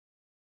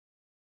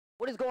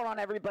What is going on,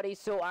 everybody?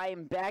 So I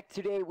am back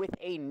today with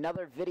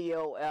another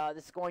video.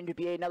 This is going to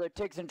be another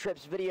Tips and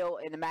Trips video,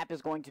 and the map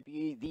is going to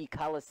be the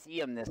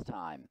Coliseum this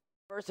time.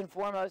 First and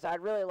foremost, I'd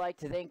really like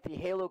to thank the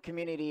Halo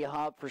Community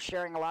Hub for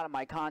sharing a lot of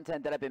my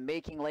content that I've been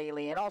making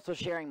lately, and also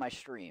sharing my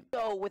stream.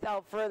 So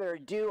without further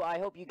ado, I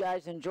hope you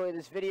guys enjoy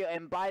this video.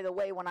 And by the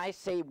way, when I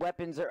say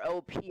weapons are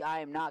OP,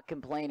 I am not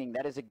complaining.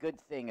 That is a good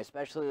thing,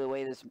 especially the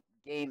way this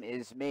game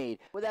is made.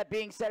 With that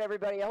being said,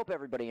 everybody, I hope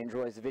everybody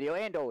enjoys the video,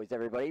 and always,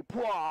 everybody,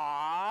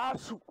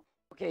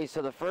 okay,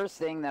 so the first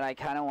thing that I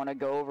kind of want to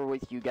go over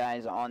with you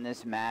guys on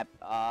this map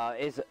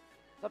is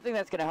something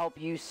that's going to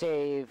help you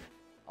save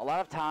a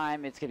lot of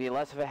time. It's going to be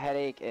less of a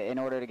headache in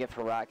order to get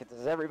for rockets.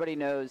 As everybody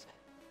knows,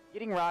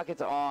 getting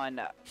rockets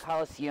on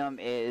Coliseum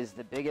is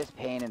the biggest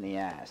pain in the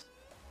ass.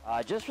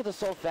 Just for the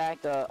sole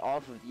fact,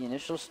 off of the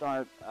initial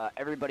start,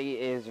 everybody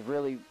is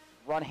really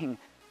running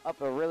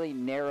up a really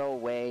narrow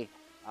way.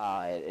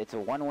 It's a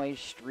one-way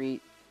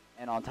street,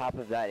 and on top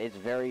of that, it's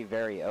very,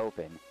 very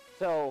open.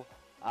 So,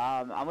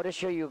 I'm going to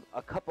show you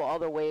a couple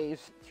other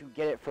ways to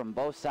get it from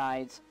both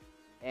sides,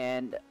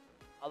 and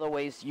other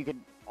ways you can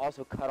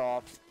also cut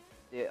off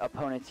the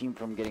opponent team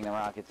from getting the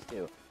rockets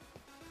too.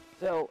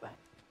 So,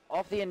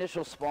 off the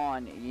initial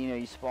spawn,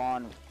 you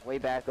spawn way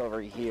back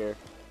over here.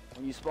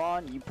 When you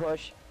spawn, you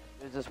push.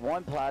 There's this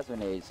one plasma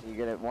nade, so you're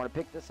going to want to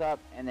pick this up,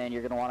 and then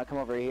you're going to want to come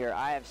over here.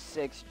 I have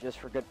 6 just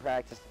for good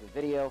practice to the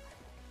video.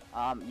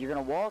 You're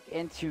going to walk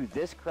into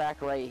this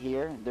crack right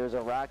here. There's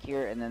a rock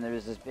here, and then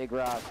there's this big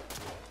rock.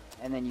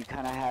 And then you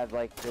kind of have,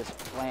 like, this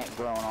plant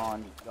growing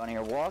on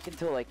here. Walk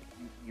until, like,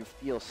 you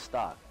feel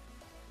stuck.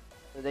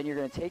 So then you're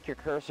going to take your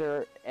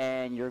cursor,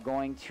 and you're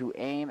going to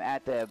aim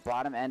at the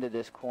bottom end of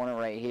this corner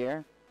right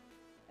here.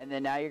 And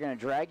then now you're going to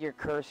drag your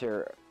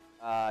cursor,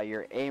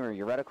 your aimer,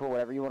 your reticle,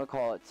 whatever you want to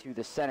call it, to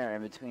the center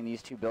in between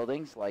these two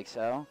buildings, like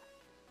so.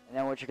 And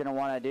then what you're going to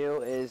want to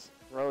do is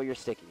throw your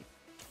sticky.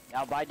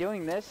 Now, by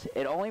doing this,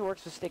 it only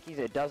works with stickies.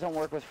 It doesn't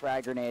work with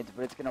frag grenades,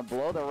 but it's going to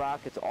blow the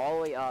rockets all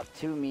the way up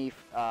to me,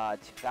 to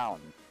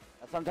Fountain.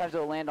 Now, sometimes it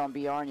will land on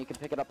BR, and you can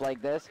pick it up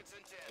like this,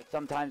 but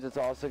sometimes it's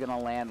also going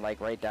to land, like,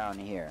 right down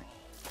here.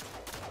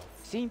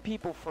 I've seen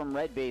people from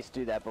Red Base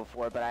do that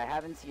before, but I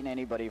haven't seen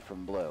anybody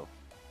from Blue.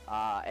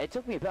 It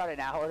took me about an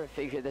hour to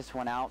figure this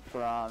one out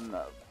from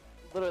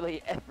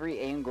literally every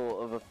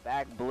angle of a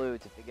back Blue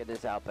to figure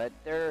this out, but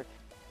there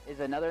is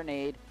another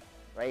nade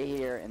right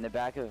here in the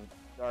back of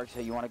Dark,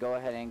 so you want to go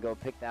ahead and go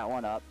pick that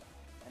one up.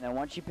 And then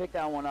once you pick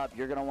that one up,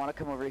 you're going to want to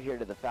come over here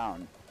to the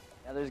fountain.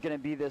 Now there's going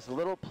to be this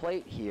little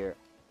plate here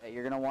that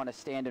you're going to want to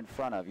stand in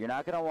front of. You're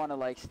not going to want to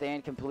like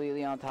stand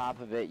completely on top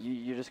of it.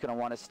 You're just going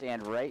to want to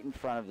stand right in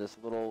front of this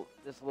little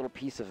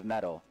piece of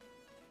metal.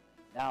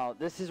 Now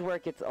this is where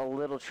it gets a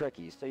little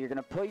tricky. So you're going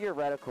to put your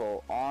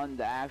reticle on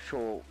the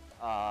actual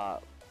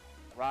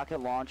rocket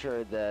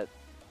launcher, the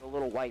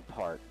little white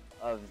part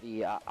of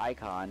the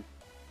icon.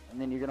 And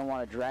then you're going to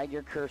want to drag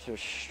your cursor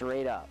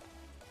straight up.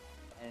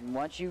 And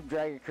once you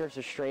drag your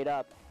cursor straight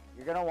up,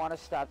 you're going to want to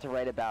stop to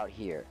right about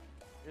here.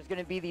 There's going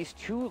to be these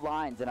 2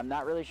 lines, and I'm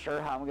not really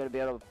sure how I'm going to be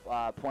able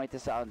to point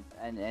this out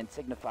and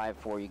signify it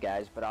for you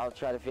guys, but I'll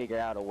try to figure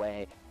out a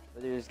way.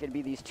 But there's going to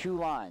be these 2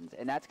 lines,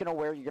 and that's going to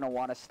where you're going to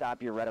want to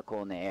stop your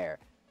reticle in the air.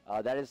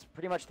 That is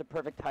pretty much the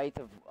perfect height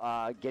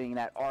of getting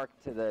that arc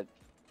to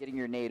getting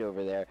your nade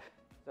over there.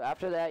 So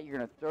after that, you're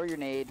going to throw your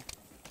nade.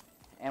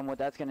 And what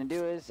that's going to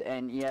do is,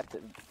 and you have to,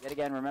 yet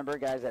again, remember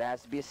guys, it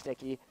has to be a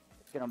sticky.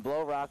 It's going to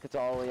blow rockets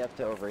all the way up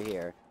to over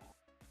here.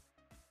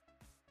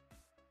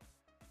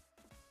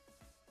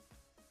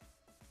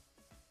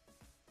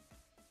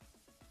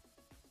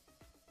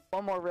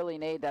 One more really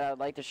nade that I would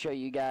like to show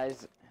you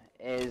guys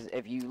is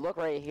if you look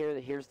right here,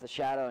 here's the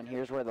shadow and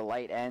here's where the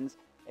light ends.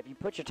 If you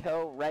put your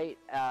toe right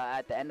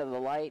at the end of the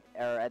light,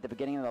 or at the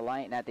beginning of the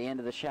light and at the end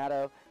of the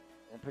shadow,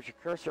 and put your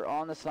cursor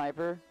on the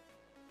sniper,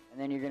 and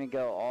then you're going to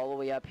go all the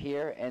way up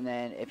here, and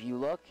then if you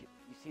look, you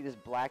see this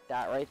black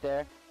dot right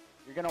there.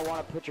 You're going to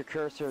want to put your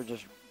cursor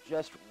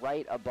just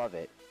right above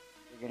it.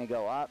 You're going to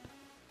go up.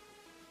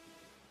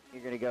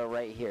 You're going to go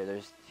right here.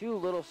 There's 2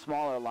 little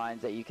smaller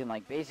lines that you can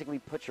like basically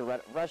put your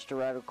rush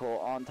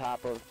reticle on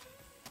top of.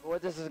 But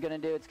what this is going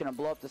to do, it's going to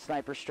blow up the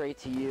sniper straight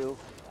to you,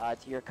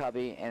 to your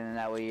cubby, and then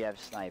that way you have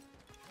snipe.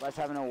 Less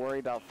having to worry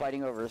about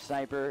fighting over a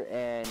sniper,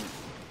 and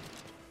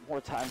more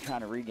time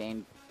trying to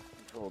regain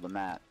control of the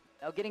map.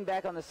 Now, getting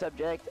back on the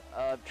subject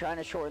of trying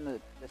to shorten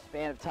the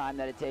span of time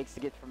that it takes to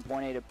get from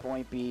point A to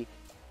point B,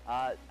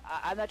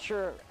 I'm not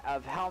sure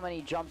of how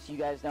many jumps you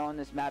guys know on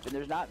this map, and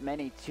there's not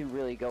many to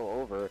really go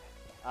over.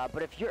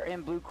 But if you're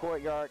in Blue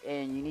Courtyard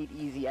and you need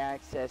easy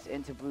access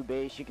into Blue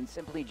Base, you can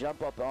simply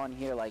jump up on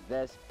here like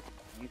this.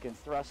 You can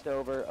thrust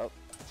over,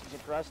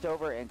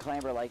 and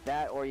clamber like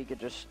that, or you could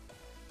just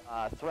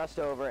thrust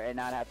over and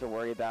not have to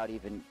worry about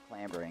even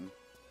clambering.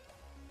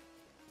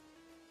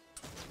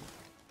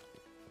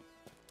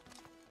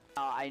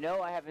 I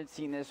know I haven't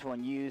seen this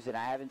one used, and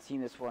I haven't seen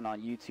this one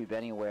on YouTube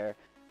anywhere.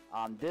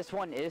 This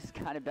one is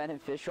kind of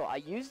beneficial. I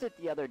used it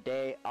the other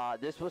day.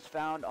 This was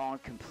found on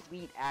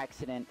complete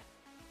accident.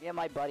 Me and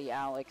my buddy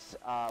Alex,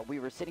 we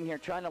were sitting here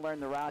trying to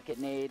learn the rocket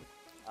nade.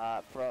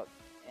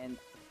 And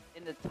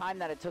in the time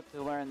that it took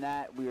to learn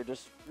that, we were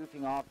just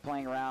goofing off,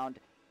 playing around,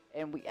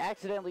 and we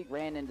accidentally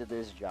ran into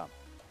this jump.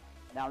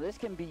 Now this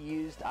can be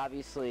used,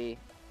 obviously,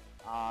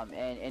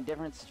 in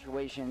different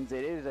situations.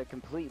 It is a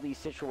completely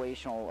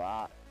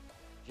situational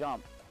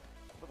jump.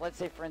 But let's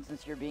say, for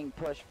instance, you're being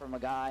pushed from a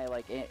guy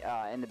like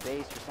in the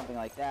base or something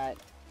like that,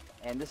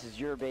 and this is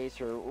your base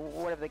or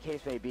whatever the case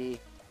may be.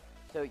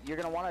 So you're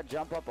going to want to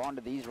jump up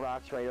onto these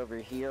rocks right over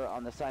here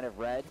on the side of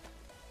red,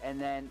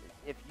 and then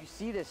if you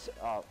see this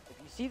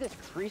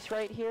crease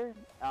right here,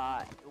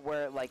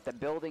 where like the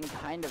building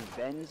kind of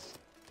bends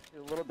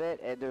a little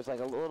bit, and there's like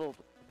there's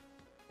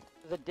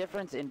a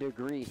difference in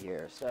degree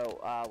here. So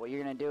what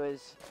you're going to do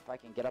is, if I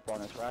can get up on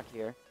this rock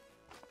here,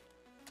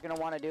 what you're going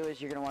to want to do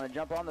is you're going to want to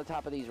jump on the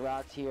top of these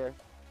rocks here,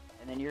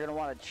 and then you're going to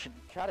want to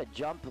try to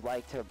jump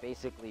like to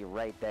basically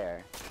right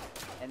there.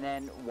 And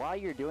then while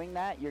you're doing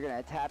that, you're going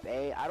to tap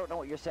A. I don't know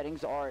what your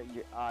settings are.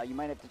 You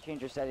might have to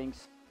change your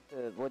settings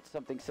to what's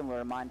something similar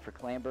to mine for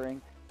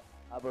clambering.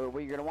 But what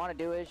you're going to want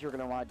to do is you're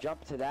going to want to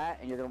jump to that,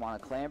 and you're going to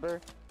want to clamber,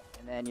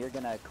 and then you're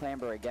going to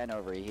clamber again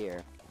over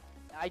here.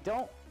 I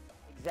don't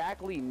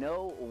exactly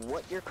know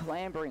what you're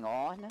clambering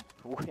on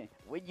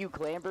when you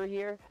clamber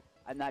here.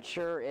 I'm not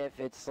sure if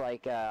it's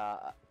like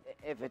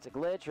if it's a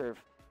glitch or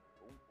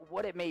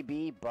what it may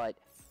be, but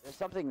there's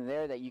something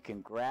there that you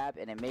can grab,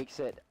 and it makes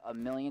it a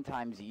million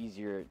times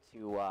easier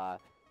to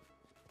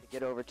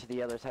get over to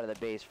the other side of the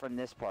base from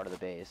this part of the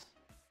base.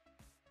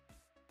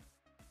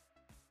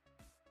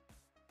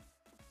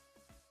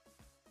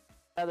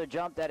 Another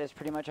jump that is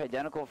pretty much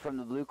identical from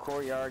the blue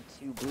courtyard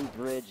to blue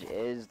bridge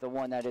is the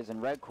one that is in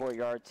red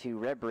courtyard to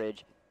red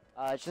bridge.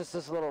 It's just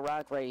this little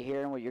rock right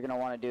here, and what you're going to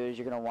want to do is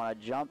you're going to want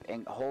to jump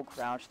and hold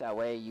crouch. That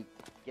way you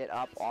get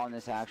up on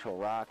this actual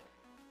rock.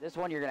 This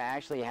one you're going to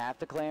actually have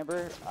to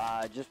clamber,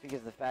 just because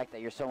of the fact that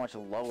you're so much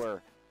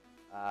lower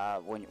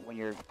when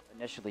you're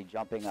initially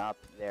jumping up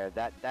there.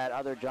 That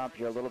other jump,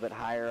 you're a little bit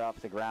higher off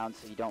the ground,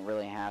 so you don't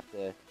really have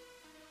to.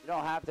 You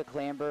don't have to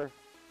clamber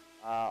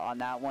on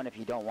that one if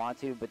you don't want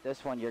to, but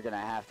this one you're going to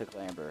have to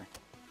clamber.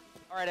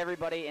 All right,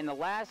 everybody, and the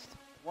last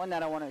one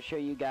that I want to show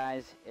you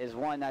guys is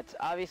one that's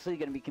obviously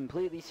going to be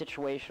completely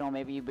situational.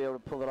 Maybe you'll be able to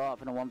pull it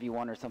off in a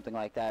 1v1 or something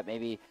like that.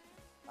 Maybe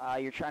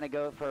you're trying to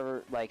go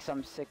for like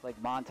some sick like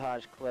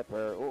montage clip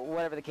or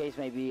whatever the case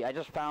may be. I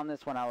just found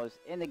this when I was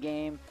in the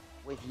game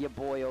with your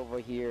boy over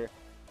here.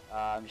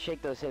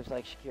 Shake those hips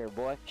like Shakira,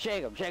 boy.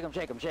 Shake them, shake them,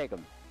 shake them, shake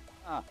them.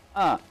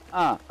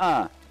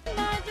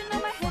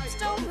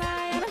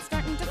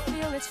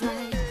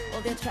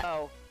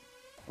 So,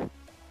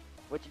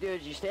 what you do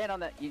is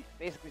you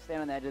basically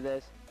stand on the edge of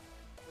this,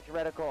 put your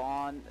reticle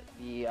on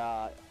the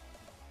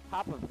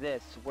top of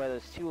this where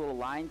those two little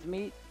lines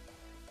meet.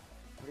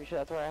 Pretty sure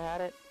that's where I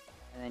had it.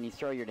 And then you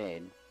throw your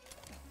nade.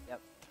 Yep.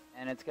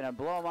 And it's going to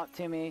blow them up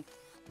to me,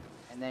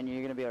 and then you're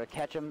going to be able to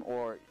catch them,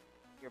 or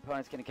your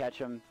opponent's going to catch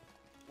them.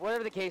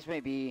 Whatever the case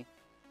may be,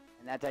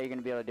 and that's how you're going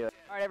to be able to do it.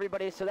 Alright,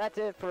 everybody, so that's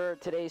it for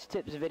today's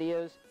tips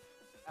videos.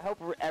 I hope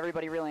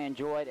everybody really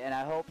enjoyed, and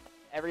I hope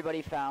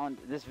everybody found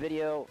this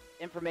video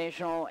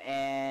informational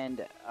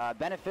and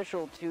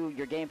beneficial to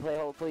your gameplay.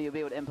 Hopefully you'll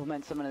be able to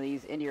implement some of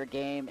these into your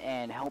game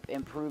and help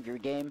improve your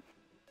game.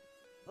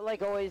 But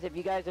like always, if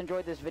you guys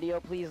enjoyed this video,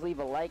 please leave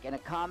a like and a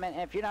comment.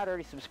 And if you're not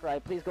already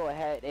subscribed, please go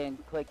ahead and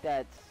click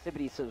that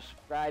sippity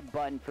subscribe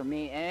button for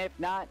me. And if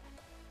not,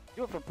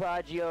 do it for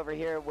Prodigy over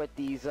here with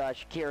these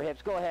Shakira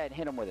hips. Go ahead and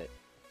hit him with it.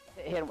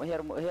 Hit him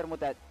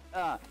with that.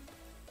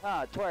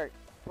 Twerk,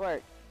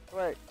 twerk,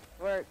 twerk,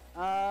 twerk.